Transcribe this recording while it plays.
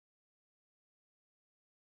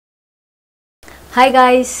Hi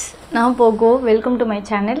guys, நான் போகோ welcome to my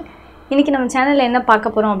channel. இன்னைக்கு நம்ம சேனல்ல என்ன பார்க்க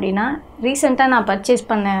போறோம் அப்படினா ரீசன்ட்டா நான் பர்ச்சேஸ்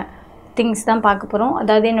பண்ண things தான் பார்க்க போறோம்.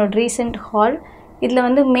 அதாவது என்னோட ரீசன்ட் ஹால். இதுல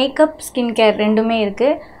வந்து மேக்கப், ஸ்கின் கேர் ரெண்டுமே இருக்கு.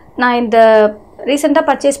 நான் இந்த ரீசன்ட்டா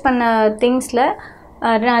பர்ச்சேஸ் பண்ண thingsல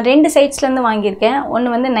நான் ரெண்டு சைட்ஸ்ல இருந்து வாங்கியிருக்கேன்.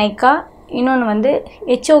 ஒன்னு வந்து நைகா, இன்னொன்னு வந்து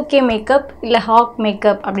HOK மேக்கப் இல்ல ஹாக்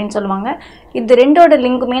மேக்கப் அப்படினு சொல்லுவாங்க. இது ரெண்டோட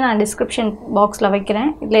லிங்க்குமே நான் டிஸ்கிரிப்ஷன் பாக்ஸ்ல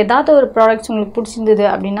வைக்கிறேன். இதுல ஏதாவது ஒரு ப்ராடக்ட்ஸ் உங்களுக்கு பிடிச்சிருந்தது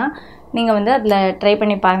அப்படினா நீங்க வந்து அதுல ட்ரை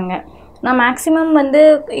பண்ணி பாருங்க. நான் மேக்ஸिमम வந்து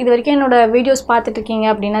இதுவரைக்கும் என்னோட வீடியோஸ் பார்த்துட்டு இருக்கீங்க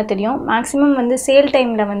அப்படினா தெரியும். மேக்ஸिमम வந்து சேல்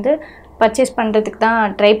டைம்ல வந்து பர்ச்சேஸ் பண்றதுக்கு தான்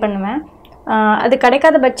ட்ரை பண்ணுவேன். அது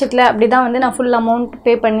கிடைக்காத பட்ஜெட்ல அப்படி தான் வந்து நான் full amount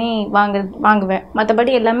பே பண்ணி வாங்குவேன்.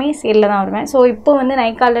 மத்தபடி எல்லாமே சேல்ல தான் வருவேன். சோ இப்போ வந்து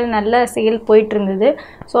நைகால நல்ல சேல் போயிட்டு இருந்தது.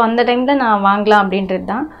 சோ அந்த டைம்ல நான் வாங்கலாம் அப்படின்றது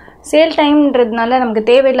தான். சேல் டைம்ன்றதுனால நமக்கு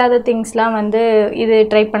தேவையில்லாத திங்ஸ்லாம் வந்து இது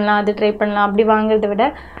ட்ரை பண்ணலாம், அது ட்ரை பண்ணலாம் அப்படி வாங்குறதை விட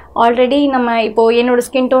ஆல்ரெடி நம்ம இப்போ என்னோட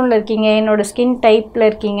ஸ்கின் டோன்ல இருக்கீங்க, என்னோட ஸ்கின் டைப்ல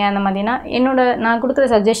இருக்கீங்க, அந்த மாதிரினா நான் கொடுக்குற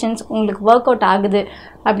சஜஷன்ஸ் உங்களுக்கு ஒர்க் அவுட் ஆகுது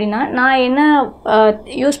அப்படின்னா நான் என்ன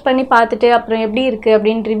யூஸ் பண்ணி பார்த்துட்டு அப்புறம் எப்படி இருக்குது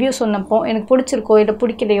அப்படின்னு ரிவ்யூ சொன்னப்போ எனக்கு பிடிச்சிருக்கோ இல்லை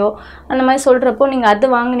பிடிக்கலையோ அந்த மாதிரி சொல்கிறப்போ நீங்கள் அது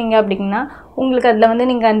வாங்குனீங்க அப்படின்னா உங்களுக்கு அதில் வந்து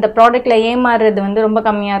நீங்கள் அந்த ப்ராடக்ட்டில் ஏமாறுறது வந்து ரொம்ப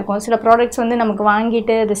கம்மியாக இருக்கும். சில ப்ராடக்ட்ஸ் வந்து நமக்கு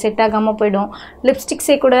வாங்கிட்டு அது செட் ஆகாமல் போயிடும்.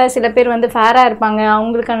 லிப்ஸ்டிக்ஸே கூட சில பேர் வந்து ஃபேராக இருப்பாங்க,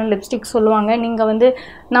 அவங்களுக்கான லிப்ஸ்டிக் சொல்லுவாங்க. நீங்கள் வந்து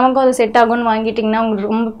நமக்கும் அது செட் ஆகும்னு வாங்கிட்டிங்கன்னா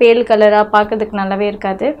உங்களுக்கு ரொம்ப பேல் கலராக பார்க்கறதுக்கு நல்லாவே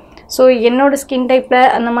இருக்காது. ஸோ என்னோடய ஸ்கின்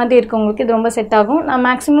டைப்பில் அந்த மாதிரி இருக்கவங்களுக்கு இது ரொம்ப செட் ஆகும். நான்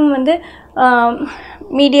மேக்ஸிமம் வந்து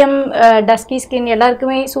மீடியம் டஸ்கி ஸ்கின்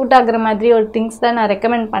எல்லாருக்குமே சூட் ஆகுற மாதிரி ஒரு திங்ஸ் தான் நான்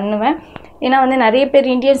ரெக்கமெண்ட் பண்ணுவேன். ஏன்னா வந்து நிறைய பேர்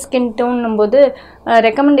இந்தியன் ஸ்கின் டோன்னும் போது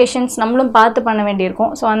ரெக்கமெண்டேஷன்ஸ் நம்மளும் பார்த்து பண்ண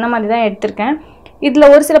வேண்டியிருக்கும். ஸோ அந்த மாதிரி தான் எடுத்திருக்கேன்.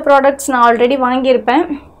 இதில் ஒரு சில ப்ராடக்ட்ஸ் நான் ஆல்ரெடி வாங்கியிருப்பேன்.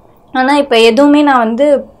 ஆனால் இப்போ எதுவுமே நான் வந்து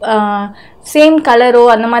சேம் கலரோ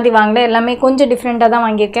அந்த மாதிரி வாங்கல, எல்லாமே கொஞ்சம் டிஃப்ரெண்ட்டாக தான்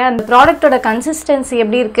வாங்கியிருக்கேன். அந்த ப்ராடக்ட்டோட கன்சிஸ்டன்சி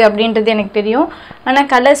எப்படி இருக்குது அப்படின்றது எனக்கு தெரியும். ஆனால்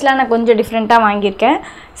கலர்ஸ்லாம் நான் கொஞ்சம் டிஃப்ரெண்ட்டாக வாங்கியிருக்கேன்.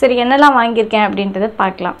 சரி, என்னெல்லாம் வாங்கியிருக்கேன் அப்படின்றத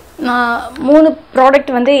பார்க்கலாம். நான் 3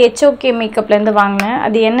 ப்ராடக்ட் வந்து HOK மேக்கப்லேருந்து வாங்கினேன்.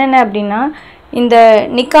 அது என்னென்ன அப்படின்னா இந்த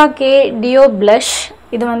நிக்காகே டியோ ப்ளஷ்.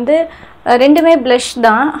 இது வந்து ரெண்டுமே ப்ளஷ்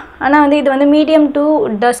தான். ஆனால் வந்து இது வந்து மீடியம் டு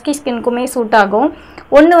டஸ்கி ஸ்கின்க்குமே சூட் ஆகும்.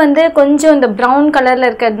 ஒன்று வந்து கொஞ்சம் இந்த ப்ரௌன் கலரில்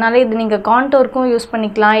இருக்கிறதுனால இது நீங்கள் கான்டோருக்கும் யூஸ்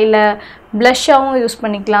பண்ணிக்கலாம், இல்லை ப்ளஷ்ஷாகவும் யூஸ்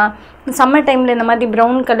பண்ணிக்கலாம். சம்மர் டைமில் இந்த மாதிரி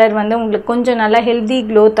ப்ரௌன் கலர் வந்து உங்களுக்கு கொஞ்சம் நல்லா ஹெல்தி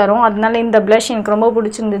க்ளோ தரும். அதனால இந்த ப்ளஷ் எனக்கு ரொம்ப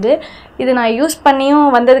பிடிச்சிருந்தது. இது நான் யூஸ் பண்ணியும்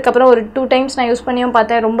வந்ததுக்கப்புறம் ஒரு 2 டைம்ஸ் நான் யூஸ் பண்ணியும்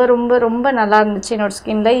பார்த்தேன். ரொம்ப ரொம்ப ரொம்ப நல்லா இருந்துச்சு. என்னோடய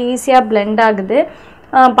ஸ்கின்ல ஈஸியாக பிளெண்ட் ஆகுது,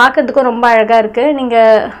 பார்க்கறதுக்கும் ரொம்ப அழகாக இருக்குது.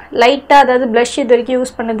 நீங்கள் லைட்டாக அதாவது ப்ளஷ் இது வரைக்கும்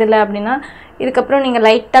யூஸ் பண்ணதில்லை அப்படின்னா இதுக்கப்புறம் நீங்கள்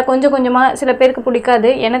லைட்டாக கொஞ்சம் கொஞ்சமாக, சில பேருக்கு பிடிக்காது,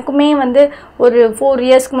 எனக்குமே வந்து ஒரு 4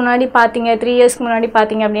 இயர்ஸ்க்கு முன்னாடி பார்த்தீங்க, 3 இயர்ஸ்க்கு முன்னாடி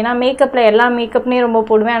பார்த்தீங்க அப்படின்னா மேக்கப்பில் எல்லா மேக்கப்னே ரொம்ப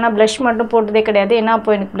போடுவேன். ஆனால் ப்ளஷ் மட்டும் போட்டதே கிடையாது. ஏன்னா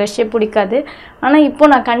அப்போ எனக்கு ப்ளஷ்ஷே பிடிக்காது. ஆனால்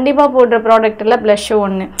இப்போது நான் கண்டிப்பாக போடுற ப்ராடக்ட்டில் ப்ளஷ்ஷும்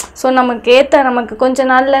ஒன்று. ஸோ நமக்கு கொஞ்ச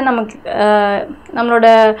நாளில் நம்மளோட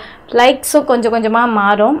லைக்ஸும் கொஞ்சம் கொஞ்சமாக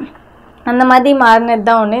மாறும். அந்த மாதிரி மாறினது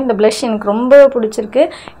தான் ஒன்று. இந்த ப்ளஷ் எனக்கு ரொம்ப பிடிச்சிருக்கு.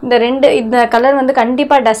 இந்த கலர் வந்து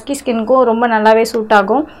கண்டிப்பாக டஸ்கி ஸ்கின்னுக்கும் ரொம்ப நல்லாவே சூட்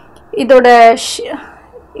ஆகும்.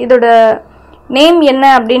 இதோட நேம் என்ன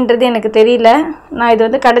அப்படின்றது எனக்கு தெரியல. நான் இது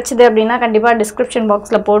வந்து கிடச்சிது அப்படின்னா கண்டிப்பாக டிஸ்கிரிப்ஷன்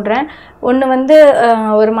பாக்ஸில் போடுறேன். ஒன்று வந்து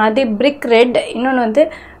ஒரு மாதிரி பிரிக் ரெட், இன்னொன்று வந்து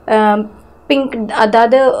பிங்க்,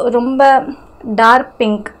 அதாவது ரொம்ப டார்க்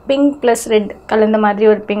பிங்க் ப்ளஸ் ரெட் கலந்த மாதிரி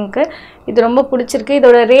ஒரு பிங்க்கு. இது ரொம்ப பிடிச்சிருக்கு.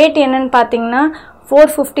 இதோட ரேட் என்னன்னு பார்த்தீங்கன்னா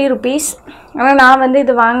 450 rupees. ஆனால் நான் வந்து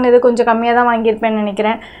இது வாங்கினது கொஞ்சம் கம்மியாக தான் வாங்கியிருப்பேன்னு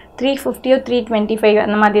நினைக்கிறேன். 350 325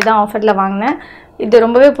 அந்த மாதிரி தான் ஆஃபரில் வாங்கினேன். இது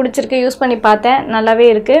ரொம்பவே பிடிச்சிருக்கு. யூஸ் பண்ணி பார்த்தேன், நல்லாவே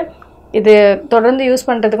இருக்குது. இது தொடர்ந்து யூஸ்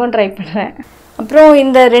பண்ணுறதுக்கும் ட்ரை பண்ணுறேன். அப்புறம்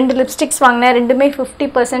இந்த 2 லிப்ஸ்டிக்ஸ் வாங்கினேன். ரெண்டுமே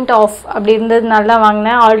 50% ஆஃப் அப்படி இருந்ததுனால தான்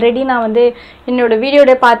வாங்கினேன். ஆல்ரெடி நான் வந்து என்னோடய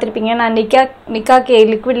வீடியோட பார்த்துருப்பீங்க. நான் நிக்காகே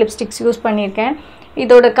லிக்விட் லிப்ஸ்டிக்ஸ் யூஸ் பண்ணியிருக்கேன்.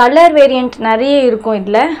 இதோட கலர் வேரியண்ட் நிறைய இருக்கும்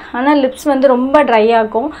இதில். ஆனால் லிப்ஸ் வந்து ரொம்ப ட்ரை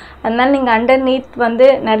ஆகும். அதனால் நீங்கள் அண்டர்நீத் வந்து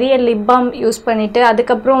நிறைய லிப் பாம் யூஸ் பண்ணிவிட்டு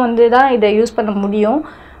அதுக்கப்புறம் வந்து தான் இதை யூஸ் பண்ண முடியும்.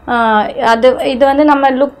 இது வந்து நம்ம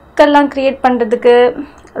லுக்கெல்லாம் க்ரியேட் பண்ணுறதுக்கு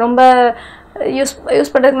ரொம்ப யூஸ்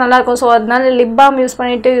பண்ணுறதுக்கு நல்லாயிருக்கும். ஸோ அதனால லிப் பாம் யூஸ்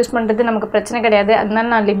பண்ணிவிட்டு யூஸ் பண்ணுறது நமக்கு பிரச்சனை கிடையாது. அதனால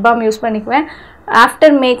நான் லிப் பாம் யூஸ் பண்ணிக்குவேன்.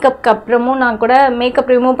 ஆஃப்டர் மேக்கப்க்கு அப்புறமும் நான் கூட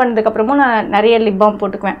மேக்கப் ரிமூவ் பண்ணதுக்கப்புறமும் நான் நிறைய லிப் பாம்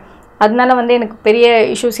போட்டுக்குவேன். அதனால வந்து எனக்கு பெரிய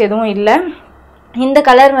இஷ்யூஸ் எதுவும் இல்லை. இந்த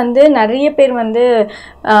கலர் வந்து நிறைய பேர் வந்து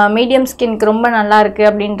மீடியம் ஸ்கின்க்கு ரொம்ப நல்லா இருக்குது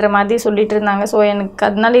அப்படின்ற மாதிரி சொல்லிட்டு இருந்தாங்க. ஸோ எனக்கு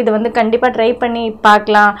அதனால இது வந்து கண்டிப்பாக ட்ரை பண்ணி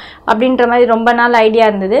பார்க்கலாம் அப்படின்ற மாதிரி ரொம்ப நாள் ஐடியா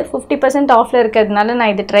இருந்தது. 50% ஆஃபில் இருக்கிறதுனால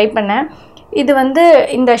நான் இது ட்ரை பண்ணேன். இது வந்து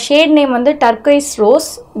இந்த ஷேட் நேம் வந்து டர்க்வைஸ்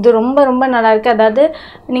ரோஸ். இது ரொம்ப ரொம்ப நல்லாயிருக்கு. அதாவது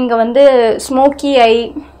நீங்கள் வந்து ஸ்மோக்கி ஐ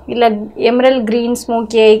இல்லை எமரல்ட் க்ரீன்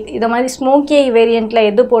ஸ்மோக்கி ஐ, இதை மாதிரி ஸ்மோக்கி ஐ வேரியண்ட்டில்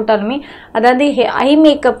எது போட்டாலுமே, அதாவது ஐ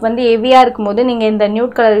மேக்கப் வந்து ஹெவியாக இருக்கும்போது நீங்கள் இந்த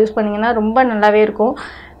நியூட் கலர் யூஸ் பண்ணிங்கன்னா ரொம்ப நல்லாவே இருக்கும்.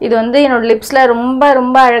 இது வந்து என்னோடய லிப்ஸில் ரொம்ப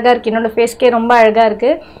ரொம்ப அழகாக இருக்குது, என்னோடய ஃபேஸ்க்கே ரொம்ப அழகாக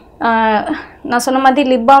இருக்குது. நான் சொன்ன மாதிரி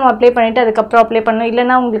லிப் பாம் அப்ளை பண்ணிவிட்டு அதுக்கப்புறம் அப்ளை பண்ணணும்,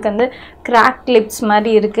 இல்லைனா உங்களுக்கு வந்து கிராக் லிப்ஸ்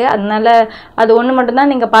மாதிரி இருக்குது. அதனால் அது ஒன்று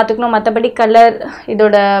மட்டும்தான் நீங்கள் பார்த்துக்கணும். மற்றபடி கலர்,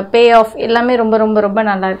 இதோட பே ஆஃப் எல்லாமே ரொம்ப ரொம்ப ரொம்ப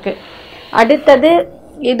நல்லாயிருக்கு. அடுத்தது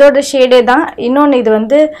இதோட ஷேடே தான். இன்னொன்று இது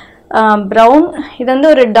வந்து ப்ரௌன். இது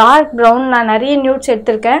வந்து ஒரு டார்க் ப்ரௌன். நான் நிறைய நியூட்ஸ்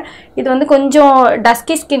எடுத்திருக்கேன். இது வந்து கொஞ்சம்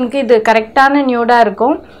டஸ்கி ஸ்கின்க்கு இது கரெக்டான நியூடாக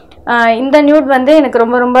இருக்கும். இந்த நியூட் வந்து எனக்கு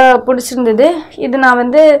ரொம்ப ரொம்ப பிடிச்சிருந்தது. இது நான்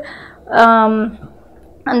வந்து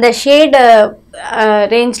அந்த ஷேடு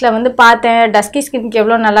ரேஞ்சில் வந்து பார்த்தேன், டஸ்கி ஸ்கின்க்கு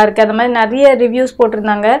எவ்வளோ நல்லாயிருக்கு. அந்த மாதிரி நிறைய ரிவ்யூஸ்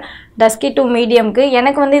போட்டிருந்தாங்க டஸ்கி டு மீடியம்க்கு.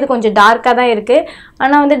 எனக்கு வந்து இது கொஞ்சம் டார்க்காக தான் இருக்குது,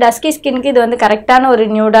 ஆனால் வந்து டஸ்கி ஸ்கின்க்கு இது வந்து கரெக்டான ஒரு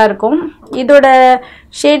நியூடாக இருக்கும். இதோட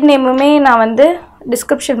ஷேட் நேமுமே நான் வந்து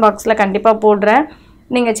டிஸ்கிரிப்ஷன் பாக்ஸில் கண்டிப்பாக போடுறேன்,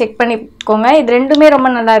 நீங்கள் செக் பண்ணிக்கோங்க. இது ரெண்டுமே ரொம்ப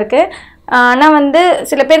நல்லாயிருக்கு. ஆனால் வந்து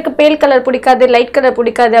சில பேருக்கு பேல் கலர் பிடிக்காது, லைட் கலர்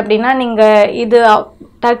பிடிக்காது அப்படின்னா நீங்கள் இது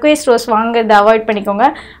டர்க்வைஸ் ரோஸ் வாங்குறது அவாய்ட் பண்ணிக்கோங்க.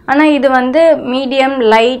 ஆனால் இது வந்து மீடியம்,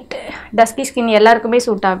 லைட், டஸ்கி ஸ்கின் எல்லாருக்குமே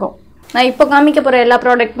சூட் ஆகும். நான் இப்போ காமிக்க போகிற எல்லா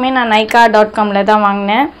ப்ராடக்ட்டுமே நான் nykaa.comல தான்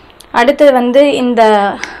வாங்கினேன். அடுத்தது வந்து இந்த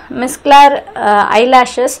மிஸ்க்ளார்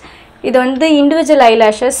ஐலாஷஸ். இது வந்து இண்டிவிஜுவல்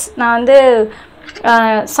ஐலாஷஸ். நான் வந்து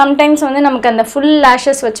சம்டைம்ஸ் வந்து நமக்கு அந்த ஃபுல்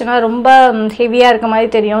லேஷஸ் வச்சோன்னா ரொம்ப ஹெவியாக இருக்க மாதிரி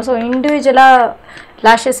தெரியும். ஸோ இண்டிவிஜுவலாக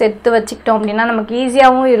லேஷஸ் எடுத்து வச்சுக்கிட்டோம் அப்படின்னா நமக்கு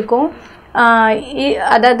ஈஸியாகவும் இருக்கும்.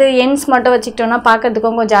 அதாவது எண்ட்ஸ் மட்டும் வச்சுக்கிட்டோன்னா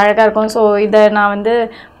பார்க்கறதுக்கும் கொஞ்சம் அழகாக இருக்கும். ஸோ இதை நான் வந்து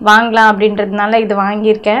வாங்கலாம் அப்படின்றதுனால இது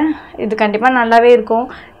வாங்கியிருக்கேன். இது கண்டிப்பாக நல்லாவே இருக்கும்.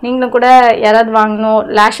 நீங்களும் கூட யாராவது வாங்கணும்,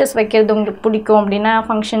 லேஷஸ் வைக்கிறது உங்களுக்கு பிடிக்கும் அப்படின்னா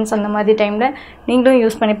ஃபங்க்ஷன்ஸ் அந்த மாதிரி டைமில் நீங்களும்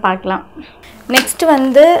யூஸ் பண்ணி பார்க்கலாம். நெக்ஸ்ட்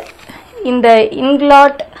வந்து இந்த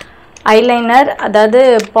இன்க்ளாட் ஐலைனர், அதாவது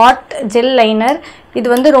பாட் ஜெல் லைனர். இது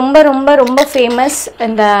வந்து ரொம்ப ரொம்ப ரொம்ப ஃபேமஸ்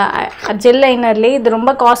இந்த ஜெல் லைனர்லேயே. இது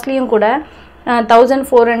ரொம்ப காஸ்ட்லியும் கூட,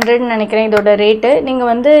 1400 நினைக்கிறேன் இதோட ரேட்டு. நீங்கள்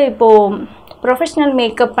வந்து இப்போது ப்ரொஃபஷ்னல்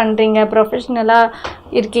மேக்கப் பண்ணுறீங்க, ப்ரொஃபஷ்னலாக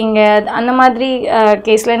இருக்கீங்க, அந்த மாதிரி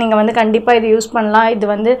கேஸில் நீங்கள் வந்து கண்டிப்பாக இது யூஸ் பண்ணலாம். இது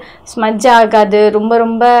வந்து ஸ்மட்ஜ் ஆகாது, ரொம்ப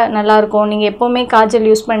ரொம்ப நல்லாயிருக்கும். நீங்கள் எப்போவுமே காஜல்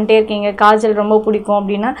யூஸ் பண்ணிட்டே இருக்கீங்க, காஜல் ரொம்ப பிடிக்கும்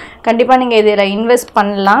அப்படின்னா கண்டிப்பாக நீங்கள் இதில் இன்வெஸ்ட்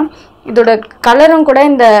பண்ணலாம். இதோட கலரும் கூட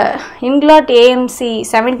இந்த இன்க்ளாட் AMC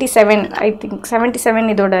 77, ஐ திங்க் 77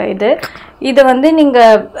 இதோட இது வந்து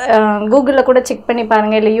நீங்கள் கூகுளில் கூட செக் பண்ணி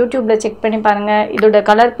பாருங்கள், இல்லை யூடியூப்பில் செக் பண்ணி பாருங்கள். இதோட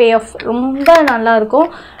கலர் பே ஆஃப் ரொம்ப நல்லாயிருக்கும்.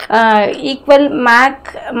 ஈக்குவல்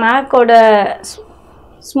மேக்கோட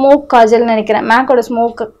ஸ்மோக் காஜல் நினைக்கிறேன், மேக்கோட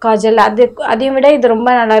ஸ்மோக் காஜல் அதையும் விட இது ரொம்ப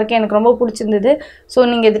நல்லாயிருக்கு, எனக்கு ரொம்ப பிடிச்சிருந்தது. ஸோ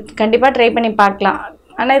நீங்கள் இது கண்டிப்பாக ட்ரை பண்ணி பார்க்கலாம்.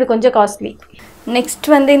 ஆனால் இது கொஞ்சம் காஸ்ட்லி. நெக்ஸ்ட்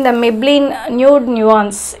வந்து இந்த மெப்ளின் நியூட்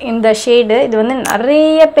நியூவான்ஸ் இந்த ஷேடு. இது வந்து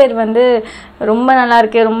நிறைய பேர் வந்து ரொம்ப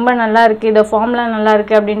நல்லாயிருக்கு, ரொம்ப நல்லாயிருக்கு, இதை ஃபார்ம்லாம்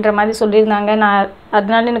நல்லாயிருக்கு அப்படின்ற மாதிரி சொல்லியிருந்தாங்க. நான்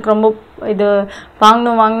அதனால எனக்கு ரொம்ப இது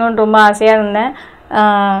வாங்கணும்னு ரொம்ப ஆசையாக இருந்தேன்.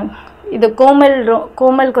 இது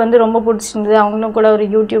கோமலுக்கு வந்து ரொம்ப பிடிச்சிருந்தது. அவங்களும் கூட ஒரு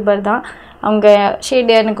யூடியூபர் தான். அவங்க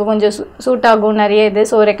ஷேடு எனக்கு கொஞ்சம் சூட் ஆகும் நிறைய இது.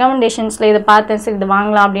 ஸோ ரெக்கமெண்டேஷன்ஸில் இதை பார்த்தேன், சரி இது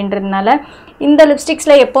வாங்கலாம் அப்படின்றதுனால. இந்த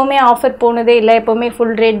லிப்ஸ்டிக்ஸில் எப்போவுமே ஆஃபர் போனதே இல்லை, எப்போவுமே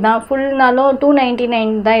ஃபுல் ரேட் தான். ஃபுல்னாலும்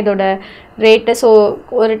 299 தான் இதோட ரேட்டு. ஸோ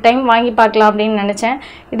ஒரு டைம் வாங்கி பார்க்கலாம் அப்படின்னு நினச்சேன்.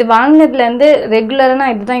 இது வாங்கினதுலேருந்து ரெகுலராக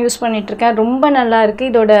நான் இது தான் யூஸ் பண்ணிகிட்ருக்கேன். ரொம்ப நல்லாயிருக்கு.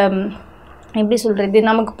 இதோட எப்படி சொல்கிறது,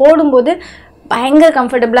 நமக்கு போடும்போது பயங்கர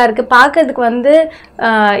கம்ஃபர்டபுளாக இருக்குது. பார்க்கறதுக்கு வந்து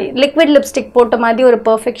லிக்விட் லிப்ஸ்டிக் போட்ட மாதிரி ஒரு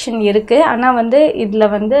பர்ஃபெக்ஷன் இருக்குது. ஆனால் வந்து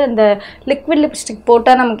இதில் வந்து அந்த லிக்விட் லிப்ஸ்டிக்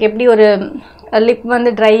போட்டால் நமக்கு எப்படி ஒரு லிப்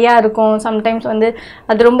வந்து ட்ரையாக இருக்கும், சம்டைம்ஸ் வந்து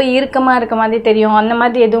அது ரொம்ப இறுக்கமாக இருக்க மாதிரி தெரியும். அந்த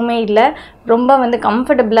மாதிரி எதுவுமே இல்லை, ரொம்ப வந்து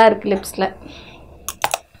கம்ஃபர்டபுளாக இருக்குது லிப்ஸில்.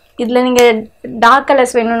 இதில் நீங்கள் டார்க்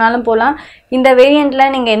கலர்ஸ் வேணும்னாலும் போகலாம். இந்த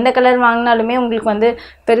வேரியண்ட்டில் நீங்கள் எந்த கலர் வாங்கினாலுமே உங்களுக்கு வந்து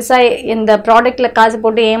பெருசாக இந்த ப்ராடக்ட்டில் காசு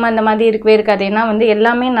போட்டு ஏமாந்த மாதிரி இருக்கவே இருக்காது. ஏன்னா வந்து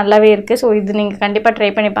எல்லாமே நல்லாவே இருக்குது. ஸோ இது நீங்கள் கண்டிப்பாக ட்ரை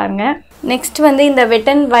பண்ணி பாருங்கள். நெக்ஸ்ட் வந்து இந்த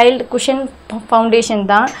வெட் அண்ட் வைல்ட் குஷன் ஃபவுண்டேஷன்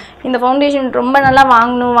தான். இந்த ஃபவுண்டேஷன் ரொம்ப நல்லா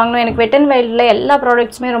வாங்கணும். எனக்கு வெட் அண்ட் வைல்டில் எல்லா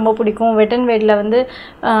ப்ராடக்ட்ஸுமே ரொம்ப பிடிக்கும். வெட் அண்ட் வைல்டில் வந்து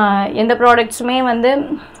எந்த ப்ராடக்ட்ஸுமே வந்து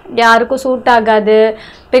யாருக்கும் சூட் ஆகாது,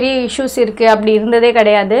 பெரிய இஷ்யூஸ் இருக்குது அப்படி இருந்ததே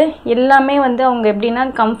கிடையாது. எல்லாமே வந்து அவங்க எப்படின்னா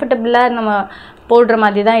கம்ஃபர்டபுளாக நம்ம போடுற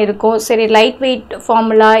மாதிரி தான் இருக்கும். சரி, லைட் வெயிட்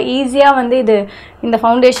ஃபார்முலா, ஈஸியாக வந்து இந்த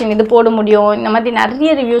ஃபவுண்டேஷன் இது போட முடியும். இந்த மாதிரி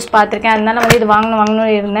நிறைய ரிவ்யூஸ் பார்த்துருக்கேன். அதனால வந்து இது வாங்கணும்னு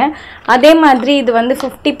இருந்தேன். அதே மாதிரி இது வந்து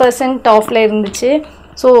 50% ஆஃபில் இருந்துச்சு.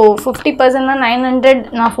 ஸோ 50%னா 900,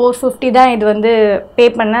 நான் 450 தான் இது வந்து பே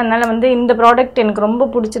பண்ணேன். அதனால் வந்து இந்த ப்ராடக்ட் எனக்கு ரொம்ப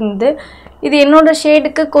பிடிச்சிருந்தது. இது என்னோடய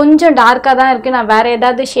ஷேடுக்கு கொஞ்சம் டார்க்காக தான் இருக்குது. நான் வேறு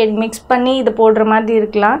ஏதாவது ஷேட் மிக்ஸ் பண்ணி இது போடுற மாதிரி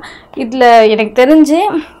இருக்கலாம். இதில் எனக்கு தெரிஞ்சு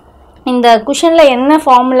இந்த குஷனில் என்ன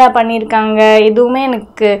ஃபார்முலா பண்ணியிருக்காங்க எதுவுமே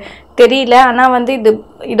எனக்கு தெரியல. ஆனால் வந்து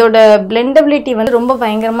இதோட பிளெண்டபிலிட்டி வந்து ரொம்ப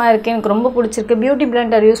பயங்கரமாக இருக்குது. எனக்கு ரொம்ப பிடிச்சிருக்கு. பியூட்டி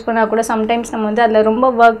பிளெண்டர் யூஸ் பண்ணால் கூட சம்டைம்ஸ் நம்ம வந்து அதில் ரொம்ப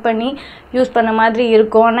ஒர்க் பண்ணி யூஸ் பண்ண மாதிரி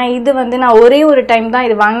இருக்கும். ஆனால் இது வந்து நான் ஒரே ஒரு டைம் தான்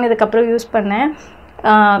இது வாங்கினதுக்கப்புறம் யூஸ் பண்ணேன்.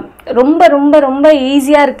 ரொம்ப ரொம்ப ரொம்ப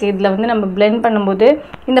ஈஸியாக இருக்குது இதில் வந்து நம்ம blend பண்ணும்போது.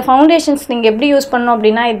 இந்த ஃபவுண்டேஷன்ஸ் நீங்கள் எப்படி யூஸ் பண்ணணும்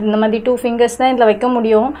அப்படின்னா, இது இந்த மாதிரி 2 fingers தான் இதில் வைக்க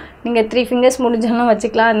முடியும். நீங்கள் 3 fingers முடிஞ்சாலும்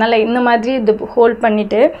வச்சுக்கலாம். அதனால் இந்த மாதிரி இது ஹோல்ட்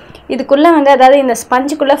பண்ணிவிட்டு இதுக்குள்ளே வந்து அதாவது இந்த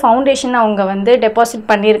ஸ்பஞ்சுக்குள்ளே ஃபவுண்டேஷன் அவங்க வந்து டெபாசிட்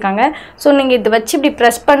பண்ணியிருக்காங்க. ஸோ நீங்கள் இது வச்சு இப்படி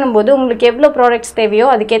ப்ரெஸ் பண்ணும்போது உங்களுக்கு எவ்வளோ ப்ராடக்ட்ஸ் தேவையோ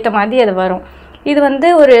அதுக்கேற்ற மாதிரி அது வரும். இது வந்து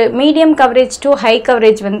ஒரு medium coverage to high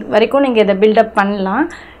coverage வரைக்கும் நீங்கள் இதை பில்டப் பண்ணலாம்.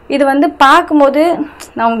 இது வந்து பார்க்கும்போது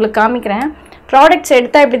நான் உங்களுக்கு காமிக்கிறேன். ப்ராடக்ட்ஸ்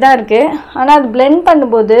எடுத்தால் இப்படி தான் இருக்குது. ஆனால் அது blend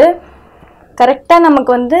பண்ணும்போது கரெக்டாக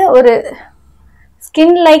நமக்கு வந்து ஒரு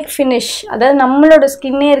ஸ்கின் லைக் ஃபினிஷ், அதாவது நம்மளோட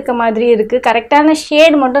ஸ்கின்னே இருக்க மாதிரி இருக்குது. கரெக்டான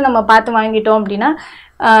ஷேட் மட்டும் நம்ம பார்த்து வாங்கிட்டோம் அப்படின்னா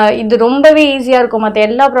இது ரொம்பவே ஈஸியாக இருக்கும் மற்ற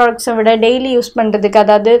எல்லா ப்ராடக்ட்ஸை விட டெய்லி யூஸ் பண்ணுறதுக்கு.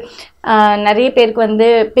 அதாவது நிறைய பேருக்கு வந்து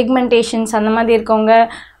பிக்மெண்டேஷன்ஸ் அந்த மாதிரி இருக்கவங்க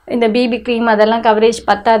இந்த பிபி க்ரீம் அதெல்லாம் கவரேஜ்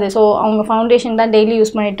பத்தாது. ஸோ அவங்க ஃபவுண்டேஷன் தான் டெய்லி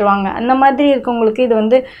யூஸ் பண்ணிட்டுருவாங்க. அந்த மாதிரி இருக்கவங்களுக்கு இது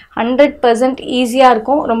வந்து 100% ஈஸியாக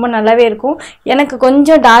இருக்கும். ரொம்ப நல்லாவே இருக்கும். எனக்கு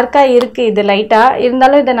கொஞ்சம் டார்க்காக இருக்குது இது லைட்டாக,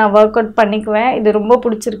 இருந்தாலும் இதை நான் ஒர்க் அவுட் பண்ணிக்குவேன். இது ரொம்ப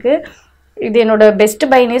பிடிச்சிருக்கு. இது என்னோட பெஸ்ட்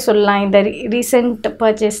பைனே சொல்லலாம் இந்த ரீசெண்ட்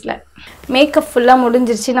பர்ச்சேஸில். மேக்கப் ஃபுல்லாக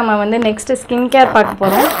முடிஞ்சிருச்சு. நம்ம வந்து நெக்ஸ்ட்டு ஸ்கின் கேர் பார்க்க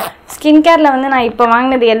போகிறோம். ஸ்கின் கேரில் வந்து நான் இப்போ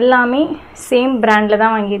வாங்கினது எல்லாமே சேம் பிராண்டில்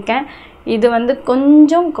தான் வாங்கியிருக்கேன். இது வந்து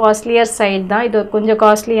கொஞ்சம் காஸ்ட்லியர் சைடு தான். இது கொஞ்சம்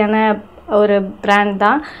காஸ்ட்லியான ஒரு பிராண்ட்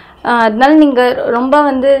தான். அதனால நீங்கள் ரொம்ப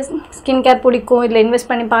வந்து ஸ்கின் கேர் பிடிக்கும் இதில்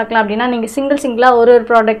இன்வெஸ்ட் பண்ணி பார்க்கலாம் அப்படின்னா நீங்கள் சிங்கிளாக ஒரு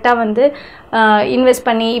ப்ராடக்டாக வந்து இன்வெஸ்ட்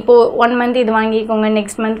பண்ணி இப்போது 1 month இது வாங்கிக்கோங்க,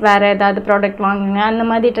 நெக்ஸ்ட் மந்த் வேறு ஏதாவது ப்ராடக்ட் வாங்குங்க, அந்த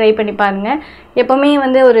மாதிரி ட்ரை பண்ணி பாருங்கள். எப்போவுமே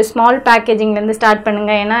வந்து ஒரு ஸ்மால் பேக்கேஜிங்லேருந்து ஸ்டார்ட்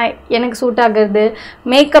பண்ணுங்கள். ஏன்னா எனக்கு சூட் ஆகுறது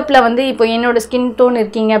மேக்கப்பில் வந்து இப்போ என்னோடய ஸ்கின் டோன்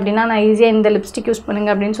இருக்கீங்க அப்படின்னா நான் ஈஸியாக இந்த லிப்ஸ்டிக் யூஸ்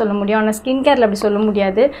பண்ணுங்கள் அப்படின்னு சொல்ல முடியும். ஆனால் ஸ்கின் கேரில் அப்படி சொல்ல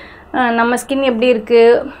முடியாது. நம்ம ஸ்கின் எப்படி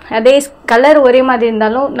இருக்குது, அதே கலர் ஒரே மாதிரி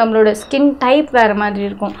இருந்தாலும் நம்மளோட ஸ்கின் டைப் வேறு மாதிரி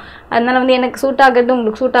இருக்கும். அதனால் வந்து எனக்கு சூட் ஆகிறது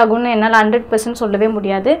உங்களுக்கு சூட் ஆகும்னு என்னால் 100% சொல்லவே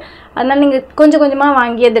முடியாது. அதனால் நீங்கள் கொஞ்சம் கொஞ்சமாக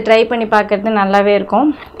வாங்கி அதை ட்ரை பண்ணி பார்க்குறது நல்லாவே இருக்கும்.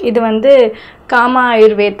 இது வந்து காமா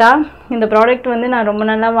ஆயுர்வேதா. இந்த ப்ராடக்ட் வந்து நான் ரொம்ப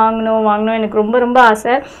நல்லா வாங்கணும் எனக்கு ரொம்ப ரொம்ப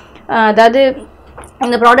ஆசை. அதாவது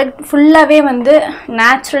இந்த ப்ராடக்ட் ஃபுல்லாகவே வந்து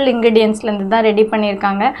நேச்சுரல் இன்க்ரீடியன்ட்ஸ்லேருந்து தான் ரெடி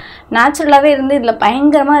பண்ணியிருக்காங்க. நேச்சுரலாகவே இருந்து இதில்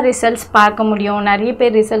பயங்கரமாக ரிசல்ட்ஸ் பார்க்க முடியும். நிறைய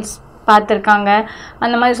பேர் ரிசல்ட்ஸ் பார்த்துருக்காங்க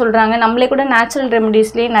அந்த மாதிரி சொல்கிறாங்க. நம்மளே கூட நேச்சுரல்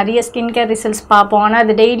ரெமடிஸ்லேயே நிறைய ஸ்கின் கேர் ரிசல்ட்ஸ் பார்ப்போம். ஆனால்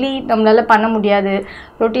அது டெய்லி நம்மளால் பண்ண முடியாது,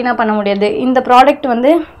 ரொட்டீனாக பண்ண முடியாது. இந்த ப்ராடக்ட்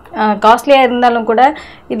வந்து காஸ்ட்லியாக இருந்தாலும் கூட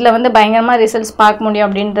இதில் வந்து பயங்கரமாக ரிசல்ட்ஸ் பார்க்க முடியும்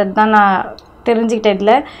அப்படின்றது தான் நான்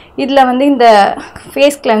தெரிஞ்சுக்கிட்டேன். இதில் வந்து இந்த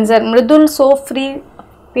face cleanser Mridul soap free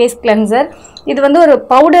face cleanser இது வந்து ஒரு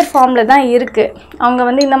பவுடர் ஃபார்மில் தான் இருக்குது. அவங்க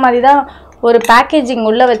வந்து இந்த மாதிரி தான் ஒரு பேக்கேஜிங்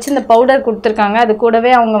உள்ளே வச்சு இந்த பவுடர் கொடுத்துருக்காங்க. அது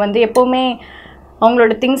கூடவே அவங்க வந்து எப்போவுமே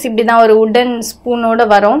அவங்களோட திங்ஸ் இப்படி தான் ஒரு உட்டன் ஸ்பூனோடு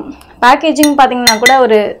வரும். பேக்கேஜிங் பார்த்திங்கன்னா கூட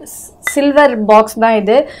ஒரு சில்வர் பாக்ஸ் தான்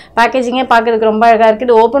இது. பேக்கேஜிங்கே பார்க்குறதுக்கு ரொம்ப அழகாக இருக்குது.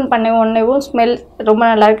 இது ஓப்பன் பண்ண உடனேவும் ஸ்மெல் ரொம்ப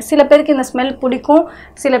நல்லா இருக்குது. சில பேருக்கு இந்த ஸ்மெல் பிடிக்கும்,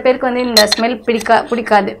 சில பேருக்கு வந்து இந்த ஸ்மெல்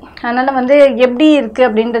பிடிக்காது. அதனால் வந்து எப்படி இருக்குது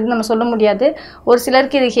அப்படின்றது நம்ம சொல்ல முடியாது. ஒரு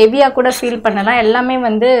சிலருக்கு இது ஹெவியாக கூட ஃபீல் பண்ணலாம். எல்லாமே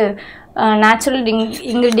வந்து நேச்சுரல்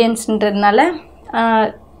இன்க்ரீடியன்ட்ஸ்ன்றதுனால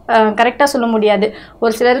கரெக்டாக சொல்ல முடியாது.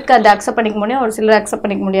 ஒரு சிலருக்கு அதை அக்செப்ட் பண்ணிக்க முடியும், ஒரு சிலர் அக்செப்ட்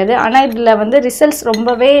பண்ணிக்க முடியாது. ஆனால் இதில் வந்து ரிசல்ட்ஸ்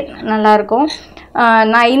ரொம்பவே நல்லாயிருக்கும்.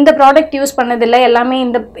 நான் இந்த ப்ராடக்ட் யூஸ் பண்ணதில்லை. எல்லாமே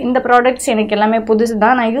இந்த ப்ராடக்ட்ஸ் எனக்கு எல்லாமே புதுசு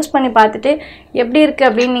தான். நான் யூஸ் பண்ணி பார்த்துட்டு எப்படி இருக்குது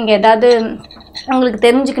அப்படின்னு நீங்கள் ஏதாவது உங்களுக்கு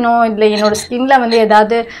தெரிஞ்சுக்கணும், இதில் என்னோடய ஸ்கின்னில் வந்து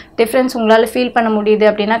ஏதாவது டிஃப்ரென்ஸ் உங்களால் ஃபீல் பண்ண முடியுது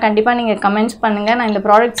அப்படின்னா கண்டிப்பாக நீங்கள் கமெண்ட்ஸ் பண்ணுங்கள். நான் இந்த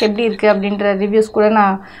ப்ராடக்ட்ஸ் எப்படி இருக்குது அப்படின்ற ரிவ்யூஸ் கூட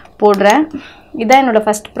நான் போடுறேன். இதுதான் என்னோடய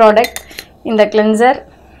ஃபஸ்ட் ப்ராடக்ட், இந்த கிளென்சர்.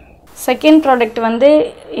 செகண்ட் ப்ராடக்ட் வந்து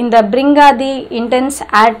இந்த பிரிங்காதி இன்டென்ஸ்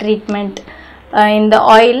ஏர் ட்ரீட்மெண்ட். இந்த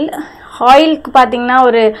ஆயிலுக்கு பார்த்திங்கன்னா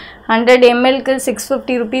ஒரு 100 mlக்கு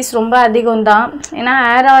 650 rupees ரொம்ப அதிகம் தான். ஏன்னா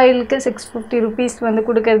ஹேர் ஆயிலுக்கு 650 rupees வந்து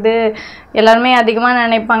கொடுக்கறது எல்லாருமே அதிகமாக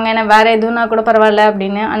நினைப்பாங்க, ஏன்னா வேறு எதுவும்னா கூட பரவாயில்ல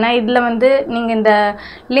அப்படின்னு. ஆனால் இதில் வந்து நீங்கள் இந்த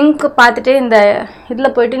லிங்க் பார்த்துட்டு இந்த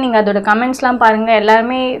இதில் போய்ட்டு நீங்கள் அதோட கமெண்ட்ஸ்லாம் பாருங்கள்.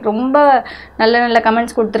 எல்லாருமே ரொம்ப நல்ல நல்ல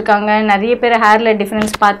கமெண்ட்ஸ் கொடுத்துருக்காங்க. நிறைய பேர் ஹேரில்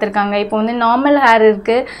டிஃப்ரென்ஸ் பார்த்துருக்காங்க. இப்போ வந்து நார்மல் ஹேர்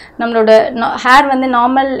இருக்குது, நம்மளோட ஹேர் வந்து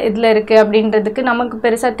நார்மல் இதில் இருக்குது அப்படின்றதுக்கு நமக்கு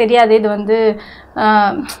பெருசாக தெரியாது. இது வந்து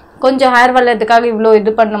கொஞ்சம் ஹேர் வளர்கிறதுக்காக இவ்வளோ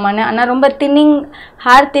இது பண்ணுமான்னு. ஆனால் ரொம்ப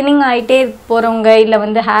ஹேர் தின்னிங் ஆகிட்டே போகிறவங்க, இல்லை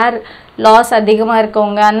வந்து ஹேர் லாஸ் அதிகமாக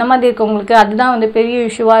இருக்கவங்க, அந்த மாதிரி இருக்கவங்களுக்கு அதுதான் வந்து பெரிய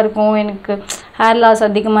இஷ்யூவாக இருக்கும். எனக்கு ஹேர் லாஸ்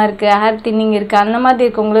அதிகமாக இருக்குது, ஹேர் தின்னிங் இருக்குது, அந்த மாதிரி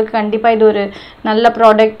இருக்கவங்களுக்கு கண்டிப்பாக இது ஒரு நல்ல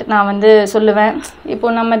ப்ராடக்ட் நான் வந்து சொல்லுவேன்.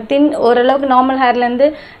 இப்போது நம்ம ஓரளவுக்கு நார்மல் ஹேர்லேருந்து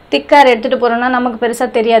திக் ஹேர் எடுத்துகிட்டு போகிறோன்னா நமக்கு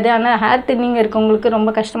பெருசாக தெரியாது. ஆனால் ஹேர் தின்னிங் இருக்கவங்களுக்கு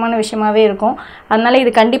ரொம்ப கஷ்டமான விஷயமாகவே இருக்கும். அதனால்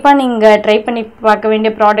இது கண்டிப்பாக நீங்கள் ட்ரை பண்ணி பார்க்க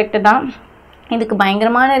வேண்டிய ப்ராடக்ட்டு தான். இதுக்கு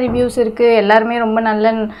பயங்கரமான ரிவ்யூஸ் இருக்குது. எல்லாருமே ரொம்ப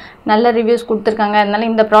நல்ல ரிவ்யூஸ் கொடுத்துருக்காங்க. அதனால்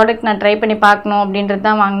இந்த ப்ராடக்ட் நான் ட்ரை பண்ணி பார்க்கணும் அப்படின்றது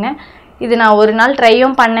தான் வாங்கினேன். இது நான் ஒரு நாள்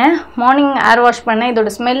ட்ரையும் பண்ணேன், மார்னிங் ஏர் வாஷ் பண்ணேன்.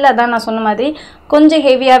 இதோட ஸ்மெல் அதான் நான் சொன்ன மாதிரி கொஞ்சம்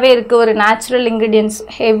ஹெவியாகவே இருக்குது. ஒரு நேச்சுரல் இன்க்ரீடியன்ஸ்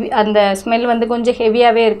ஹெவி, அந்த ஸ்மெல் வந்து கொஞ்சம்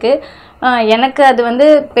ஹெவியாகவே இருக்குது. எனக்கு அது வந்து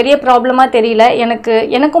பெரிய ப்ராப்ளமாக தெரியல.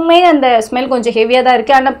 எனக்குமே அந்த ஸ்மெல் கொஞ்சம் ஹெவியாக தான்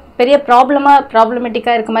இருக்குது. ஆனால் பெரிய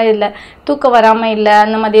ப்ராப்ளமேட்டிக்காக இருக்க மாதிரி இல்லை, தூக்கம் வராமல் இல்லை,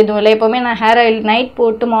 அந்த மாதிரி எதுவும் இல்லை. எப்போவுமே நான் ஹேர் ஆயில் நைட்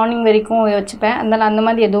போட்டு மார்னிங் வரைக்கும் வச்சுப்பேன், அதனால் அந்த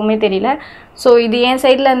மாதிரி எதுவுமே தெரியல. ஸோ இது என்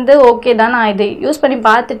சைட்லேருந்து ஓகே தான். நான் இது யூஸ் பண்ணி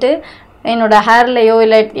பார்த்துட்டு என்னோடய ஹேர்லேயோ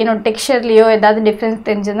இல்லை என்னோடய டெக்ஸ்சர்லேயோ ஏதாவது டிஃப்ரென்ஸ்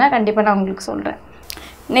தெரிஞ்சதுன்னா கண்டிப்பாக நான் உங்களுக்கு சொல்கிறேன்.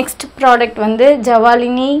 நெக்ஸ்ட் ப்ராடக்ட் வந்து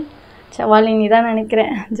ஜவாலினி தான்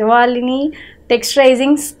நினைக்கிறேன், ஜவாலினி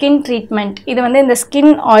டெக்ஸ்சரைசிங் ஸ்கின் ட்ரீட்மெண்ட். இது வந்து இந்த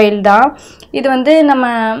ஸ்கின் ஆயில் தான். இது வந்து நம்ம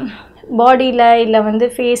பாடியில் இல்லை வந்து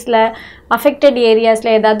ஃபேஸில் அஃபெக்டட்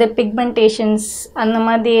ஏரியாஸில் ஏதாவது பிக்மெண்டேஷன்ஸ் அந்த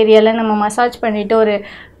மாதிரி ஏரியாவில் நம்ம மசாஜ் பண்ணிவிட்டு ஒரு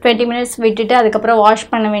 20 மினிட்ஸ் விட்டுட்டு அதுக்கப்புறம் வாஷ்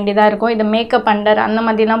பண்ண வேண்டியதாக இருக்கும். இது மேக்கப் அண்டர் அந்த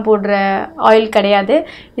மாதிரிலாம் போடுற ஆயில் கிடையாது.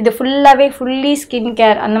 இது ஃபுல்லி ஸ்கின்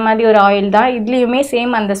கேர் அந்த மாதிரி ஒரு ஆயில் தான். இதுலேயுமே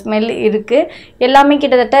சேம் அந்த ஸ்மெல் இருக்குது. எல்லாமே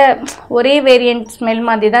கிட்டத்தட்ட ஒரே வேரியண்ட் ஸ்மெல்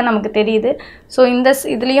மாதிரி தான் நமக்கு தெரியுது. ஸோ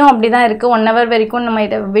இதுலேயும் அப்படி தான் இருக்குது. 1 hour வரைக்கும் நம்ம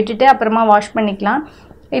இதை விட்டுட்டு அப்புறமா வாஷ் பண்ணிக்கலாம்.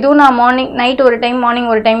 இதுவும் நான் நைட் ஒரு டைம்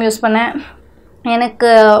மார்னிங் ஒரு டைம் யூஸ் பண்ணேன். எனக்கு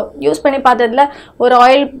யூஸ் பண்ணி பார்த்ததில் ஒரு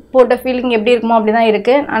ஆயில் போட்ட ஃபீலிங் எப்படி இருக்குமோ அப்படி தான்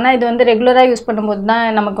இருக்குது. ஆனால் இது வந்து ரெகுலராக யூஸ் பண்ணும்போது தான்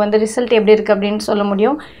நமக்கு வந்து ரிசல்ட் எப்படி இருக்குது அப்படின்னு சொல்ல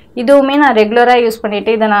முடியும். இதுவுமே நான் ரெகுலராக யூஸ்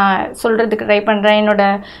பண்ணிவிட்டு இதை நான் சொல்கிறதுக்கு ட்ரை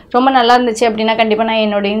பண்ணுறேன். ரொம்ப நல்லா இருந்துச்சு அப்படின்னா கண்டிப்பாக நான்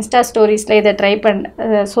என்னோடய இன்ஸ்டா ஸ்டோரிஸில் இதை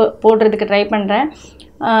போடுறதுக்கு ட்ரை பண்ணுறேன்.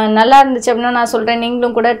 நல்லா இருந்துச்சு அப்படின்னா நான் சொல்கிறேன்,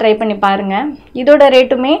 நீங்களும் கூட ட்ரை பண்ணி பாருங்கள். இதோட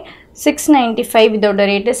ரேட்டுமே 695, இதோட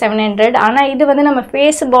ரேட்டு 700. ஆனால் இது வந்து நம்ம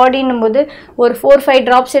ஃபேஸ் பாடின்னும் போது ஒரு 4-5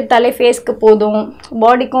 ட்ராப்ஸ் எடுத்தாலே ஃபேஸ்க்கு போதும்.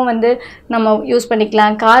 பாடிக்கும் வந்து நம்ம யூஸ்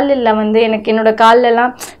பண்ணிக்கலாம். காலில் வந்து என்னோடய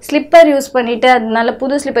காலெல்லாம் ஸ்லிப்பர் யூஸ் பண்ணிவிட்டு அதனால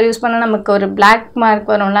புது ஸ்லிப்பர் யூஸ் பண்ணால் நமக்கு ஒரு பிளாக்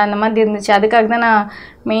மார்க் வரும்ல, அந்த மாதிரி இருந்துச்சு. அதுக்காக தான் நான்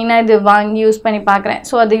மெயினாக இது வாங்கி யூஸ் பண்ணி பார்க்குறேன்.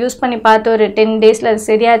 ஸோ அது யூஸ் பண்ணி பார்த்து ஒரு 10 டேஸில் அது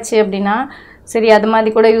சரியாச்சு அப்படின்னா சரி அது மாதிரி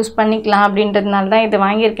கூட யூஸ் பண்ணிக்கலாம் அப்படின்றதுனால தான் இதை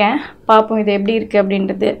வாங்கியிருக்கேன். பார்ப்போம் இது எப்படி இருக்குது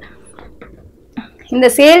அப்படின்றது. இந்த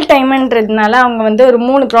சேல் டைம்ன்றதுனால அவங்க வந்து ஒரு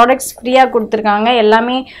 3 ப்ராடக்ட்ஸ் ஃப்ரீயாக கொடுத்துருக்காங்க.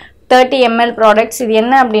 எல்லாமே 30 ml ப்ராடக்ட்ஸ். இது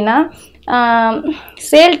என்ன அப்படின்னா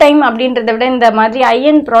சேல் டைம் அப்படின்றத விட இந்த மாதிரி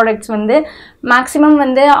ஐஎன் ப்ராடக்ட்ஸ் வந்து மேக்ஸிமம்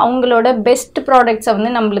வந்து அவங்களோட பெஸ்ட் ப்ராடக்ட்ஸை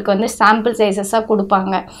வந்து நம்மளுக்கு வந்து சாம்பிள் சைஸஸாக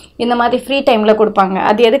கொடுப்பாங்க. இந்த மாதிரி ஃப்ரீ டைமில் கொடுப்பாங்க.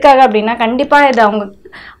 அது எதுக்காக அப்படின்னா கண்டிப்பாக இது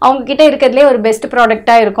அவங்கக்கிட்ட இருக்கிறதுலே ஒரு பெஸ்ட்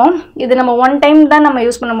ப்ராடக்டாக இருக்கும். இது நம்ம 1 டைம் தான் நம்ம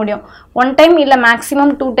யூஸ் பண்ண முடியும். 1 டைம் இல்லை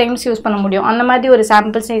மேக்ஸிமம் 2 டைம்ஸ் யூஸ் பண்ண முடியும். அந்த மாதிரி ஒரு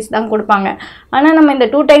சாம்பிள் சைஸ் தான் கொடுப்பாங்க. ஆனால் நம்ம இந்த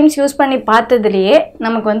 2 டைம்ஸ் யூஸ் பண்ணி பார்த்ததுலேயே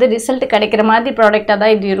நமக்கு வந்து ரிசல்ட் கிடைக்கிற மாதிரி ப்ராடக்டாக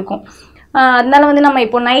தான் இது இருக்கும். அதனால வந்து நம்ம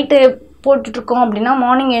இப்போ நைட்டு போட்டுட்ருக்கோம் அப்படின்னா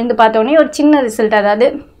மார்னிங் எழுந்து பார்த்தோன்னே ஒரு சின்ன ரிசல்ட், அதாவது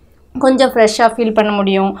கொஞ்சம் ஃப்ரெஷ்ஷாக ஃபீல் பண்ண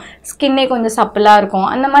முடியும், ஸ்கின்னே கொஞ்சம் சப்பலாக இருக்கும்.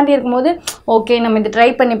 அந்த மாதிரி இருக்கும்போது ஓகே நம்ம இது ட்ரை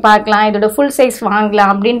பண்ணி பார்க்கலாம், இதோட ஃபுல் சைஸ்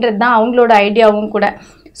வாங்கலாம் அப்படின்றது தான் அவங்களோட ஐடியாவும் கூட.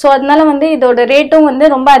 ஸோ அதனால வந்து இதோட ரேட்டும் வந்து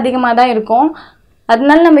ரொம்ப அதிகமாக தான் இருக்கும்.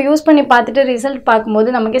 அதனால நம்ம யூஸ் பண்ணி பார்த்துட்டு ரிசல்ட்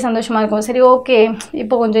பார்க்கும்போது நமக்கே சந்தோஷமாக இருக்கும். சரி ஓகே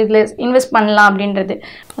இப்போ கொஞ்சம் இதில் இன்வெஸ்ட் பண்ணலாம் அப்படின்றது.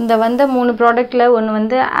 அந்த வந்த 3 ப்ராடக்டில் ஒன்று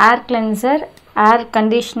வந்து ஏர் கிளென்சர், ஏர்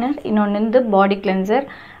கண்டிஷ்னர், இன்னொன்று வந்து பாடி கிளென்சர்.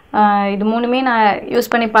 இது 3மே நான் யூஸ்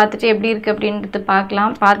பண்ணி பார்த்துட்டு எப்படி இருக்குது அப்படின்றது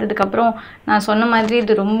பார்க்கலாம். பார்த்ததுக்கப்புறம் நான் சொன்ன மாதிரி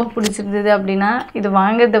இது ரொம்ப பிடிச்சிருந்தது அப்படின்னா இது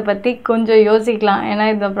வாங்குறத பற்றி கொஞ்சம் யோசிக்கலாம். ஏன்னா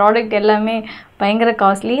இந்த ப்ராடக்ட் எல்லாமே பயங்கர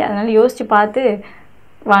காஸ்ட்லி, அதனால் யோசித்து பார்த்து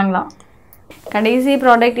வாங்கலாம். கடைசி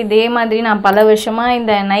ப்ராடக்ட் இதே மாதிரி நான் பல வருஷமாக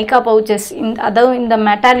இந்த நைக்கா பவுச்சஸ், அதாவது இந்த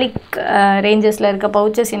மெட்டாலிக் ரேஞ்சஸில் இருக்க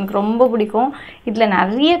பவுச்சஸ் எனக்கு ரொம்ப பிடிக்கும். இதில்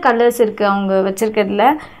நிறைய கலர்ஸ் இருக்குது அவங்க வச்சுருக்கிறதுல.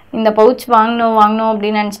 இந்த பவுச் வாங்கணும்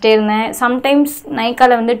அப்படின்னு நினச்சிட்டே இருந்தேன். சம்டைம்ஸ்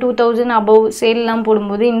நைக்காவில் வந்து 2000 அபவ் சேல்லாம்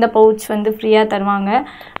போடும்போது இந்த பவுச் வந்து ஃப்ரீயாக தருவாங்க.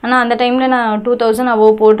 ஆனால் அந்த டைமில் நான் 2000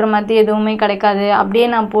 அபவ் போடுற மாதிரி எதுவுமே கிடைக்காது. அப்படியே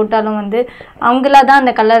நான் போட்டாலும் வந்து அவங்களா தான்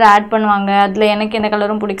அந்த கலர் ஆட் பண்ணுவாங்க. அதில் எனக்கு எந்த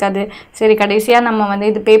கலரும் பிடிக்காது. சரி கடைசியாக நம்ம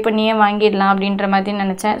வந்து இது பே பண்ணியே வாங்கிடலாம் அப்படின்ற மாதிரி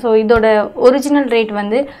நினச்சேன். ஸோ இதோட ஒரிஜினல் ரேட்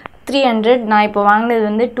வந்து 300. நான் இப்போ வாங்கினது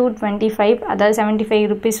வந்து 225, அதாவது 75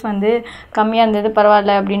 rupees வந்து கம்மியாக இருந்தது,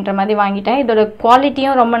 பரவாயில்ல அப்படின்ற மாதிரி வாங்கிட்டேன். இதோட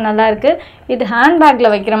குவாலிட்டியும் ரொம்ப நல்லா இருக்குது. இது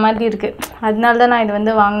ஹேண்ட்பேக்கில் வைக்கிற மாதிரி இருக்குது, அதனால தான் நான் இது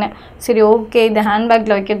வந்து வாங்கினேன். சரி ஓகே இது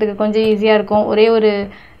ஹேண்ட்பேக்கில் வைக்கிறதுக்கு கொஞ்சம் ஈஸியாக இருக்கும். ஒரே ஒரு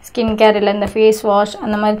ஸ்கின் கேர் இல்லை இந்த ஃபேஸ் வாஷ்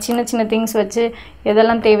அந்த மாதிரி சின்ன சின்ன திங்ஸ் வச்சு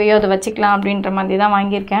எதெல்லாம் தேவையோ அதை வச்சுக்கலாம் அப்படின்ற மாதிரி தான்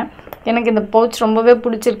வாங்கியிருக்கேன். எனக்கு இந்த பவுச் ரொம்பவே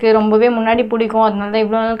பிடிச்சிருக்கு, ரொம்பவே முன்னாடி பிடிக்கும், அதனால தான்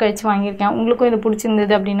இவ்வளோ நாள் கழித்து வாங்கியிருக்கேன். உங்களுக்கும் இது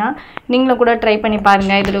பிடிச்சிருந்தது அப்படின்னா நீங்களும் கூட ட்ரை பண்ணி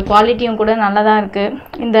பாருங்கள். இதோட குவாலிட்டியும் கூட நல்லா தான் இருக்குது.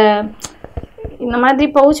 இந்த மாதிரி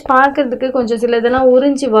பவுச் பார்க்குறதுக்கு கொஞ்சம் சில இதெல்லாம்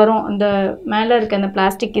உறிஞ்சி வரும், அந்த மேலே இருக்க அந்த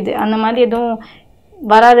பிளாஸ்டிக் இது அந்த மாதிரி எதுவும்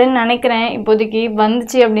வராதுன்னு நினைக்கிறேன். இப்போதைக்கு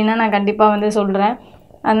வந்துச்சு அப்படின்னா நான் கண்டிப்பாக வந்து சொல்கிறேன்.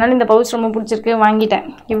 அதனால் இந்த பவுச் ரொம்ப பிடிச்சிருக்கு, வாங்கிட்டேன்.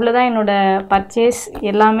 இவ்வளோ தான் என்னோடய பர்ச்சேஸ்,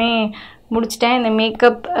 எல்லாமே முடிச்சிட்டேன். இந்த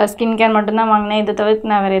மேக்கப் ஸ்கின் கேர் மட்டும்தான் வாங்கினேன். இதை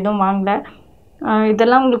தவிர்த்து நான் வேறு எதுவும் வாங்கலை.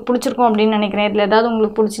 இதெல்லாம் உங்களுக்கு பிடிச்சிருக்கும் அப்படின்னு நினைக்கிறேன். இதில் ஏதாவது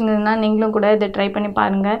உங்களுக்கு பிடிச்சிருந்ததுன்னா நீங்களும் கூட இதை ட்ரை பண்ணி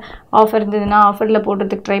பாருங்கள். ஆஃபர் இருந்ததுன்னா ஆஃபரில்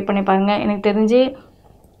போடுறதுக்கு ட்ரை பண்ணி பாருங்கள். எனக்கு தெரிஞ்சு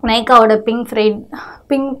நைக்காவோட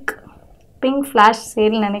பிங்க் ஃப்ளாஷ்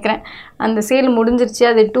சேல் நினைக்கிறேன், அந்த சேல் முடிஞ்சிருச்சு.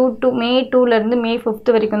 அது மே 2லேருந்து மே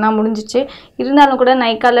 5 வரைக்கும் தான் முடிஞ்சிச்சு. இருந்தாலும் கூட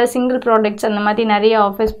நைக்காவில் சிங்கிள் ப்ராடக்ட்ஸ் அந்த மாதிரி நிறைய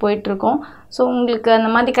ஆஃபர்ஸ் போயிட்டுருக்கோம். ஸோ உங்களுக்கு அந்த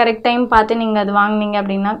மாதிரி கரெக்ட் டைம் பார்த்து நீங்கள் அது வாங்கினீங்க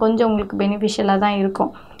அப்படின்னா கொஞ்சம் உங்களுக்கு பெனிஃபிஷியலாக தான்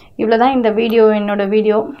இருக்கும். இவ்வளோ தான் இந்த வீடியோ, என்னோடய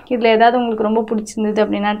வீடியோ. இதில் ஏதாவது உங்களுக்கு ரொம்ப பிடிச்சிருந்தது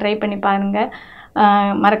அப்படின்னா ட்ரை பண்ணி பாருங்கள்.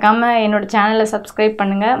 மறக்காமல் என்னோடய சேனலை சப்ஸ்கிரைப்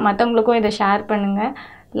பண்ணுங்கள். மற்றவங்களுக்கும் இதை ஷேர் பண்ணுங்கள்,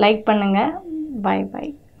 லைக் பண்ணுங்கள். பை.